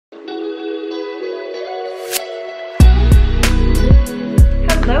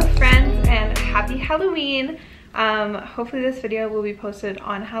Halloween. Hopefully this video will be posted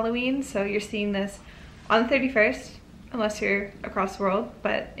on Halloween, so you're seeing this on the 31st, unless you're across the world,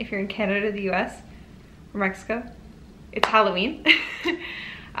 but if you're in Canada, the US, or Mexico, it's Halloween.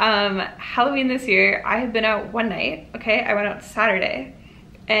 Halloween this year, I have been out one night, okay? I went out Saturday,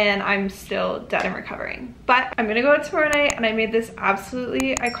 and I'm still dead and recovering. But I'm gonna go out tomorrow night, and I made this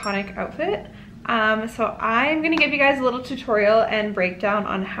absolutely iconic outfit. So I'm gonna give you guys a little tutorial and breakdown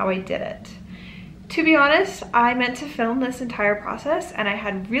on how I did it. To be honest, I meant to film this entire process, and I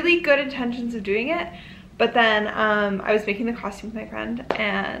had really good intentions of doing it, but then I was making the costume with my friend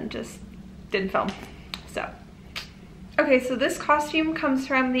and just didn't film, so. Okay, so this costume comes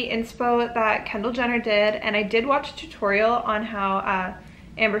from the inspo that Kendall Jenner did, and I did watch a tutorial on how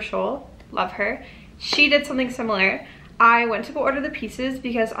Amber Scholl, love her, she did something similar. I went to go order the pieces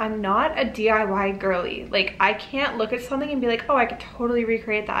because I'm not a DIY girly. Like, I can't look at something and be like, oh, I could totally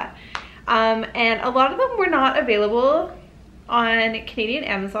recreate that. And a lot of them were not available on Canadian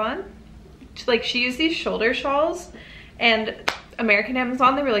Amazon. Like, she used these shoulder shawls, and American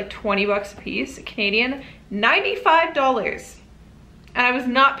Amazon, they were like 20 bucks a piece. Canadian, $95. And I was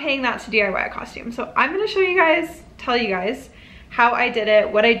not paying that to DIY a costume. So I'm gonna show you guys, tell you guys how I did it,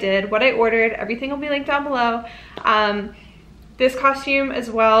 what I ordered. Everything will be linked down below. This costume as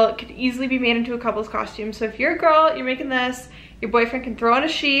well could easily be made into a couple's costume. So if you're a girl, you're making this, your boyfriend can throw on a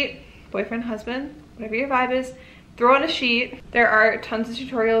sheet, boyfriend, husband, whatever your vibe is, throw on a sheet. There are tons of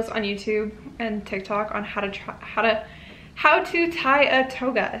tutorials on YouTube and TikTok on how to tie a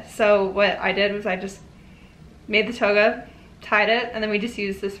toga. So what I did was I just made the toga, tied it, and then we just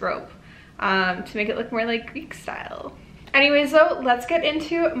used this rope to make it look more like Greek style. Anyways though, let's get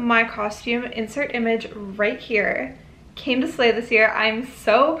into my costume. Insert image right here. Came to slay this year. I'm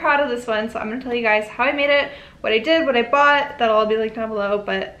so proud of this one, so I'm gonna tell you guys how I made it, what I did, what I bought. That'll all be linked down below,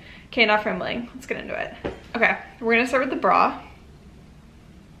 but okay, enough rambling. Let's get into it. Okay, we're gonna start with the bra.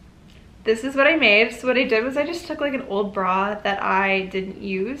 This is what I made. So what I did was I just took like an old bra that I didn't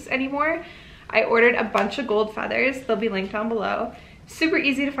use anymore. I ordered a bunch of gold feathers. They'll be linked down below. Super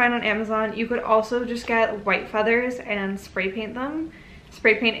easy to find on Amazon. You could also just get white feathers and spray paint them.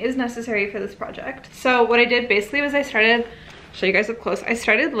 Spray paint is necessary for this project. So what I did basically was I started, show you guys up close, I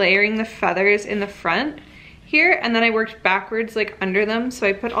started layering the feathers in the front here, and then I worked backwards like under them. So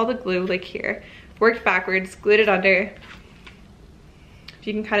I put all the glue like here, worked backwards, glued it under, if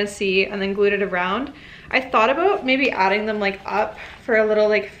you can kind of see, and then glued it around. I thought about maybe adding them like up for a little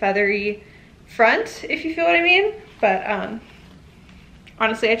like feathery front, if you feel what I mean, but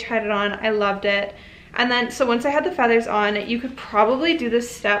honestly, I tried it on, I loved it. And then, so once I had the feathers on, you could probably do this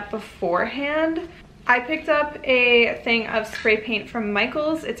step beforehand. I picked up a thing of spray paint from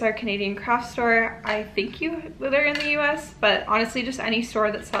Michael's. It's our Canadian craft store. I think they're in the US, but honestly, just any store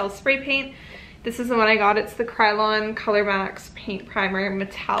that sells spray paint. This is the one I got. It's the Krylon Color Max Paint Primer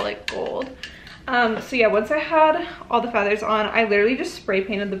Metallic Gold. So yeah, once I had all the feathers on, I literally just spray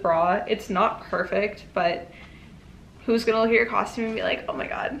painted the bra. It's not perfect, but who's gonna look at your costume and be like, oh my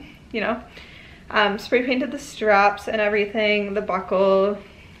God, you know? Spray painted the straps and everything, the buckle,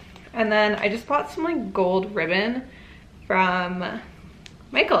 and then I just bought some like gold ribbon from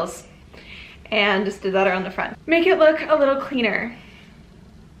Michael's and just did that around the front. Make it look a little cleaner.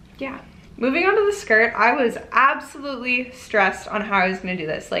 Yeah. Moving on to the skirt, I was absolutely stressed on how I was gonna do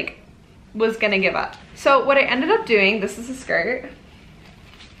this, like was gonna give up. So what I ended up doing, this is a skirt,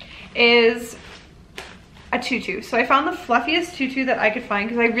 is a tutu. So I found the fluffiest tutu that I could find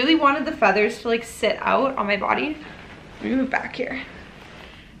because I really wanted the feathers to like sit out on my body. Let me move back here.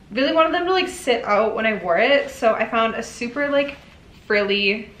 Really wanted them to like sit out when I wore it. So I found a super like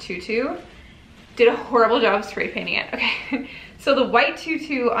frilly tutu. Did a horrible job spray painting it. Okay, so the white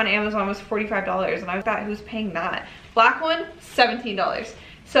tutu on Amazon was $45 and I thought, who's paying that? Black one, $17.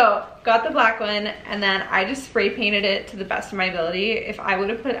 So got the black one, and then I just spray painted it to the best of my ability. If I would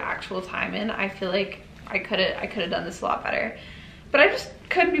have put actual time in, I feel like I could have done this a lot better, but I just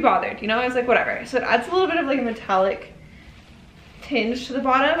couldn't be bothered, you know? I was like, whatever. So it adds a little bit of like a metallic tinge to the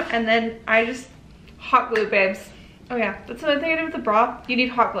bottom, and then I just hot glue, babes. Oh yeah, that's another thing I did with the bra. You need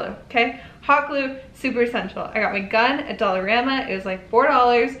hot glue, okay? Hot glue, super essential. I got my gun at Dollarama. It was like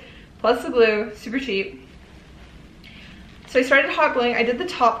 $4 plus the glue, super cheap. So I started hot gluing. I did the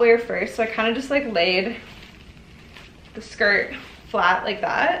top layer first, so I kind of just like laid the skirt flat like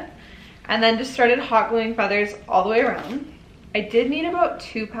that, and then just started hot gluing feathers all the way around. I did need about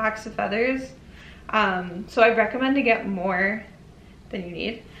 2 packs of feathers, so I recommend to get more than you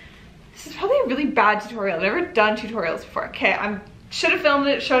need. This is probably a really bad tutorial. I've never done tutorials before. Okay, I should have filmed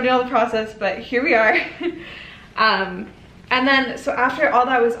it, showed you all the process, but here we are. And then, so after all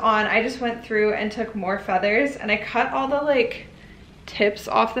that was on, I just went through and took more feathers, and I cut all the like tips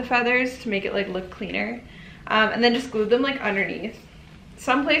off the feathers to make it like look cleaner. And then just glued them like underneath.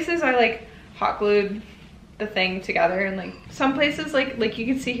 Some places I like hot glued the thing together, and like some places like you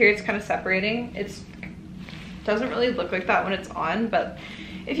can see here it's kind of separating. It doesn't really look like that when it's on, but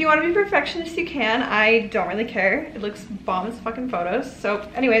if you want to be perfectionist you can. I don't really care. It looks bomb as fucking photos. So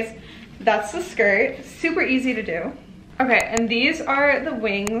anyways, that's the skirt. Super easy to do. Okay, and these are the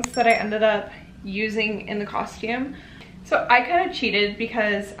wings that I ended up using in the costume. So I kind of cheated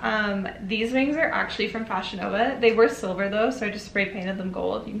because these wings are actually from Fashion Nova. They were silver though, so I just spray painted them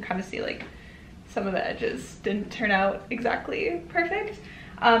gold. You can kind of see like some of the edges didn't turn out exactly perfect.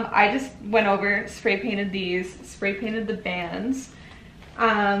 I just went over, spray painted these, spray painted the bands.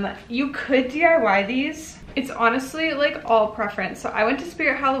 You could DIY these. It's honestly like all preference. So I went to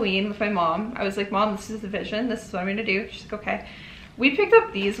Spirit Halloween with my mom. I was like, Mom, this is the vision. This is what I'm gonna do. She's like, okay. We picked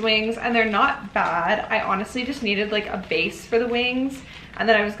up these wings and they're not bad. I honestly just needed like a base for the wings, and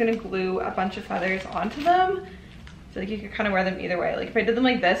then I was gonna glue a bunch of feathers onto them. So like you could kind of wear them either way. Like if I did them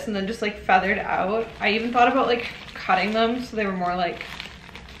like this and then just like feathered out. I even thought about like cutting them so they were more like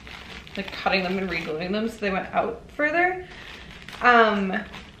cutting them and re-gluing them so they went out further.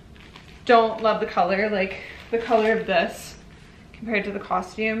 Don't love the color, like the color of this compared to the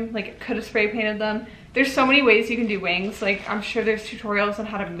costume. Like could have spray painted them. There's so many ways you can do wings. Like I'm sure there's tutorials on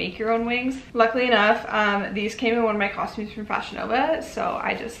how to make your own wings. Luckily enough, these came in one of my costumes from Fashion Nova, so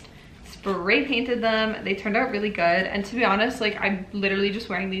I just spray painted them. They turned out really good, and to be honest, like I'm literally just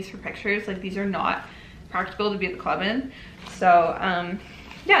wearing these for pictures. Like these are not practical to be at the club in. So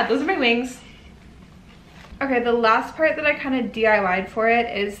yeah, those are my wings. Okay, the last part that I kind of DIY'd for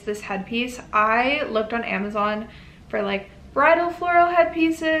it is this headpiece. I looked on Amazon for like bridal floral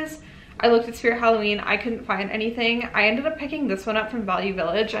headpieces. I looked at Spirit Halloween, I couldn't find anything. I ended up picking this one up from Value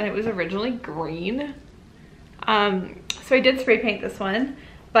Village, and it was originally green. So I did spray paint this one,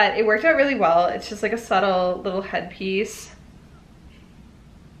 but it worked out really well. It's just like a subtle little headpiece.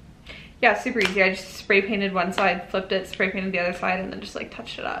 Yeah, super easy. I just spray painted one side, flipped it, spray painted the other side, and then just like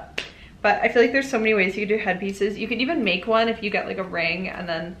touched it up. But I feel like there's so many ways you could do headpieces. You could even make one if you get like a ring, and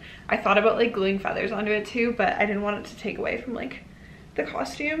then I thought about like gluing feathers onto it too, but I didn't want it to take away from like the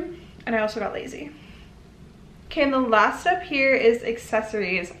costume, and I also got lazy. Okay, and the last step here is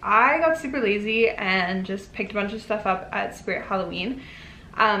accessories. I got super lazy and just picked a bunch of stuff up at Spirit Halloween.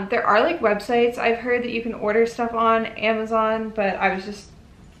 There are like websites I've heard that you can order stuff on Amazon, but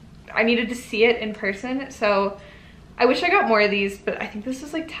I needed to see it in person, so I wish I got more of these, but I think this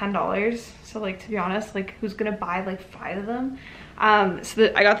is like $10. So like, to be honest, like who's gonna buy like 5 of them? I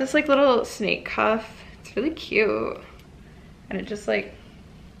got this like little snake cuff. It's really cute. And it just like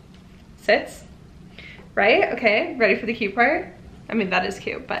sits, right? Okay, ready for the cute part? I mean, that is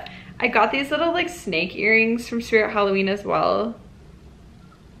cute, but I got these little like snake earrings from Spirit Halloween as well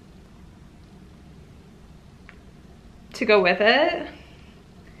to go with it.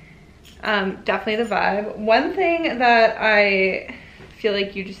 Definitely the vibe. One thing that I feel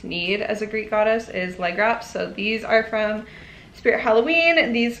like you just need as a Greek goddess is leg wraps. So these are from Spirit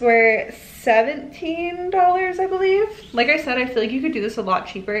Halloween. These were $17, I believe. Like I said, I feel like you could do this a lot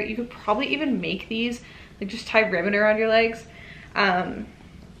cheaper. You could probably even make these, like just tie ribbon around your legs. But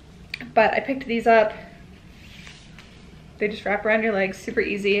I picked these up. They just wrap around your legs, super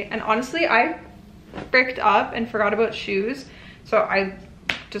easy. And honestly, I fricked up and forgot about shoes. So I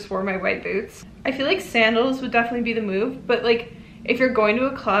just wore my white boots. I feel like sandals would definitely be the move, but like if you're going to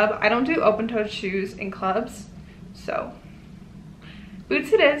a club, I don't do open-toed shoes in clubs, so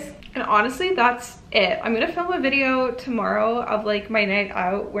boots it is. And honestly, that's it. I'm gonna film a video tomorrow of like my night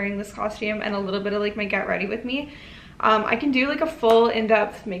out wearing this costume and a little bit of like my get ready with me. I can do like a full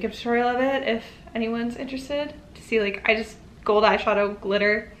in-depth makeup tutorial of it if anyone's interested to see. Like I just gold eyeshadow,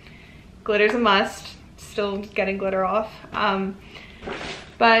 glitter's a must. Still getting glitter off.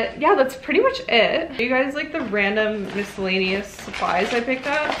 But yeah, that's pretty much it. You guys like the random miscellaneous supplies I picked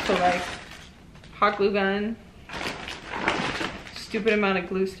up? So like hot glue gun, stupid amount of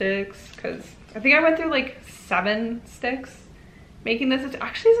glue sticks, because I think I went through like 7 sticks making this. It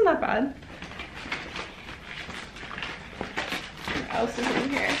actually isn't that bad. What else is in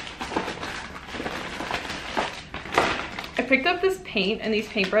here? I picked up this paint and these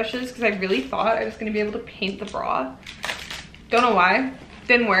paintbrushes because I really thought I was going to be able to paint the bra. Don't know why.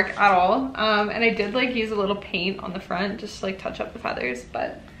 Didn't work at all. And I did like use a little paint on the front just to like touch up the feathers,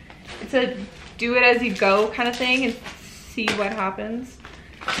 but it's a do it as you go kind of thing and see what happens.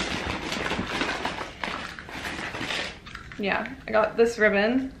 Yeah, I got this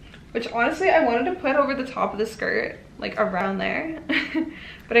ribbon which honestly I wanted to put over the top of the skirt, like around there,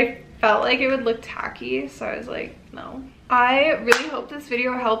 but I felt like it would look tacky, so I was like, no. I really hope this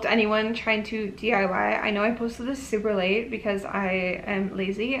video helped anyone trying to DIY. I know I posted this super late because I am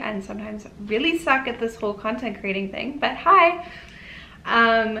lazy and sometimes really suck at this whole content creating thing, but hi.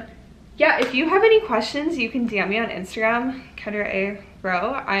 Yeah, if you have any questions, you can DM me on Instagram,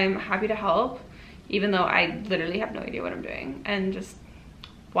 kendraarowe. I'm happy to help, even though I literally have no idea what I'm doing and just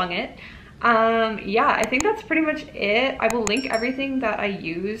wung it. Yeah, I think that's pretty much it. I will link everything that I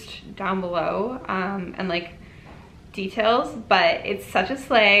used down below, and like details, but it's such a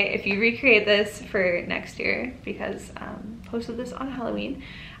slay. If you recreate this for next year, because posted this on Halloween,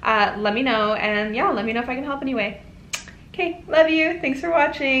 let me know, and yeah, let me know if I can help anyway. Okay, love you, thanks for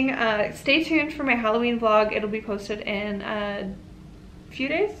watching. Stay tuned for my Halloween vlog. It'll be posted in a few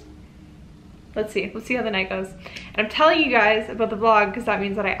days. Let's see how the night goes, and I'm telling you guys about the vlog because that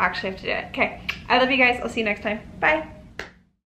means that I actually have to do it. Okay, I love you guys. I'll see you next time. Bye.